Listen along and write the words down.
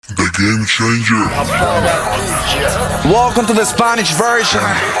Game changer. Welcome to the Spanish version.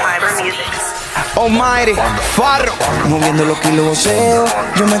 Almighty, Farruko. Moviendo los kilos voceo,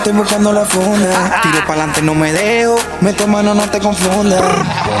 yo me estoy buscando la funda. Tiro pa'lante, no me dejo, meto mano, no te confundas.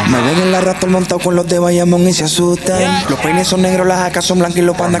 Me ven en la Raptor montado con los de Bayamón y se asustan. Los peines son negros, las jacas son blancas y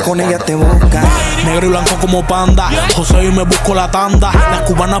los pandas con ellas te buscan. Negro y blanco como Panda, José y me busco la tanda. Las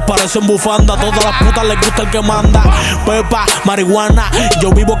cubanas parecen bufanda, todas las putas les gusta el que manda. Pepa, marihuana,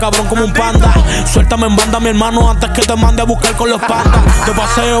 yo vivo cabrón como un panda. Suéltame en banda mi hermano antes que te mande a buscar con los pandas. Te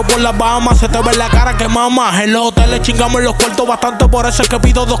paseo por las Bahamas, se te ve la cara que mama. En los hoteles chingamos los cuartos bastante, por eso es que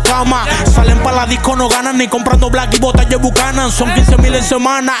pido 2 camas. Salen pa' la disco, no ganan ni comprando black y botellas bucanan. Son 15,000 en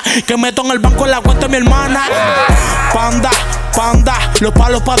semana, que meto en el banco en la cuenta de mi hermana. Panda, los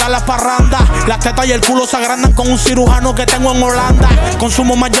palos para dar las parrandas. Las tetas y el culo se agrandan con un cirujano que tengo en Holanda.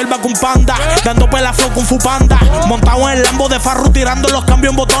 Consumo más hierba que un panda, dando pela flow con Panda. Montado en el Lambo de Farruko, tirando los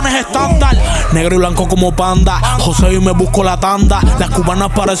cambios en botones estándar. Negro y blanco como Panda, José y me busco la tanda. Las cubanas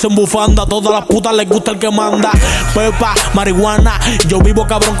parecen bufanda, todas las putas les gusta el que manda. Pepa, marihuana, yo vivo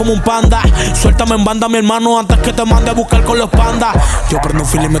cabrón como un panda. Suéltame en banda mi hermano antes que te mande a buscar con los pandas. Yo prendo un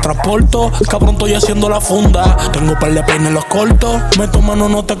fil y me transporto, cabrón estoy haciendo la funda. Tengo par de peines en los cortos, meto mano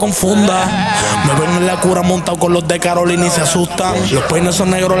no te confundas. Me ven en la cura montado con los de Carolina y se asustan. Los peines son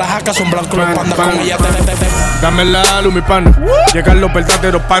negros, las jacas son blancos, los pandas con ella te. Dame la luz mi pana, llegan los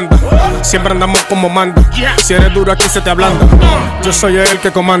verdaderos pandas. Siempre andamos como manda, si eres duro aquí se te ablanda. Yo soy el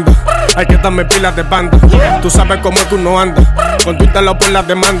que comanda, hay que darme pilas de banda. Tú sabes cómo tú no andas, con tu interlo por las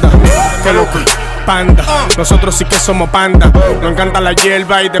demandas. Que loco, Panda, nosotros sí que somos panda. Nos encanta la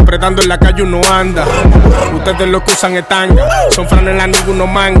hierba y depredando en la calle uno anda. Ustedes lo que usan es tanga, son franelas ninguno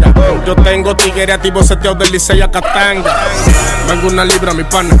manga. Yo tengo tigre activo seteado del Licey a Catanga. Vengo una libra mi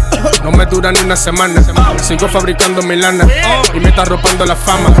pana, no me dura ni una semana. Sigo fabricando mi lana y me está arropando la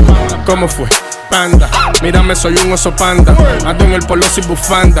fama. ¿Cómo fue? Panda, mírame soy un oso panda. Ando en el polo sin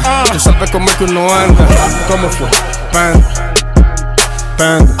bufanda. Tú sabes cómo es que uno anda. ¿Cómo fue? Panda,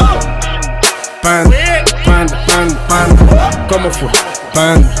 panda. ¿Cómo fue?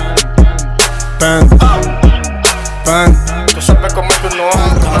 Panda. Tú sabes cómo es que uno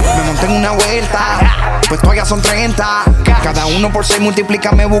anda. Me monté en una vuelta, pues todavía son 30. Cada 1 por 6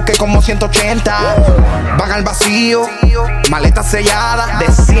 multiplica, me busqué como 180. Van al vacío, maleta sellada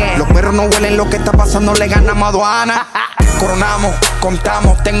de 100. Los perros no huelen lo que está pasando, le ganamos a aduana. Coronamos,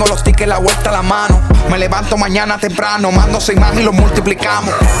 contamos, tengo los tickets la vuelta a la mano. Me levanto mañana temprano, mando 6 más y los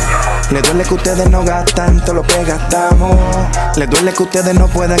multiplicamos. Le duele que ustedes no gastan todo lo que gastamos. Le duele que ustedes no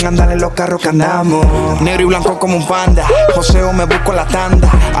puedan andar en los carros que andamos. Negro y blanco como un panda, Joseo me busco la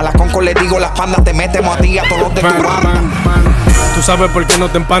tanda. A la conco le digo las pandas, te metemos a ti a todos de tu banda. Tú sabes por qué no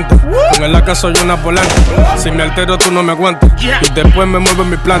te empantas, con el AK soy una volante. Si me altero tú no me aguantas, y después me muevo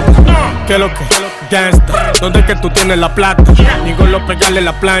en mi planta. ¿Qué lo que? Gangsta, ¿dónde es que tú tienes la plata? Ni con lo pegarle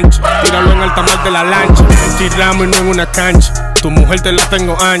la plancha, tíralo en el tamal de la lancha. Tiramos y no en una cancha, tu mujer te la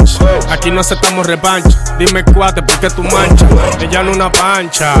tengo ancha. Aquí no aceptamos revancha, dime cuate por qué tú manchas. Ella no una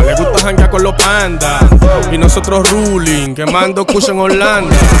pancha, le gusta janguear con los pandas. Y nosotros ruling, quemando cucho en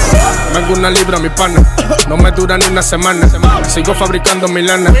Holanda. Vengo una libra mi pana, no me dura ni una semana. Sigo fabricando mi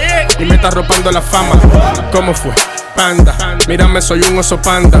lana y me está arropando la fama. ¿Cómo fue? Panda, mírame soy un oso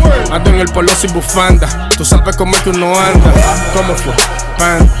panda. Ando en el polo sin bufanda. Tú sabes cómo es que uno anda. ¿Cómo fue?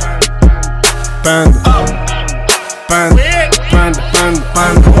 Panda.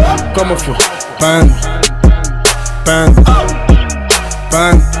 ¿Cómo fue? Panda.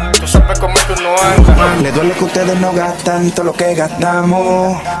 Tú sabes cómo es que uno anda. Le duele que ustedes no gastan todo lo que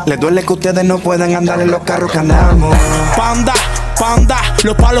gastamos. Le duele que ustedes no puedan andar en los carros que andamos. Panda,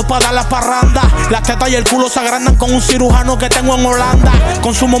 los palos para dar las parrandas. Las tetas y el culo se agrandan con un cirujano que tengo en Holanda.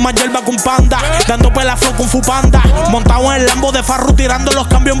 Consumo más hierba que un panda, dando pela flow con Panda. Montado en el Lambo de Farruko, tirando los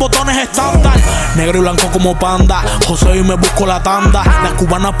cambios en botones estándar. Negro y blanco como Panda, José y me busco la tanda. Las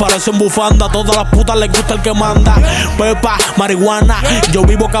cubanas parecen bufanda, todas las putas les gusta el que manda. Pepa, marihuana, yo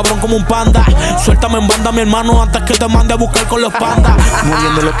vivo cabrón como un panda. Suéltame en banda mi hermano antes que te mande a buscar con los pandas.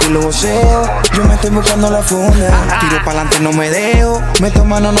 Moviendo los kilos voceo, yo me estoy buscando la funda. Tiro pa'lante, no me dejo, meto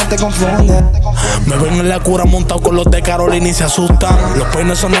mano, no te confundas. Me ven en la cura montado con los de Carolina y se asustan. Los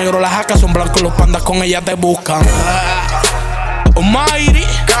peines son negros, las jacas son blancos, los pandas con ella te buscan. Almighty,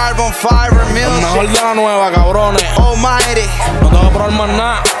 Carbon Fiber el Music, mejor de la nueva, cabrones. Almighty, No te voy a probar más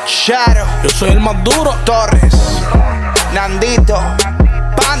nada. Shadow, Yo soy el más duro. Torres, Nandito,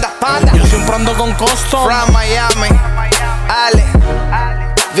 Panda, Yo siempre ando con costo. from Miami, Ale,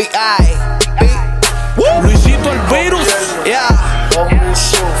 V.I.P. Luisito el virus. Yeah,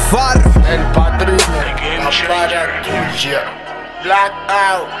 Fother, El padrino, la para tuya.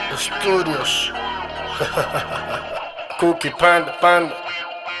 Blackout Studios. Cookie Panda.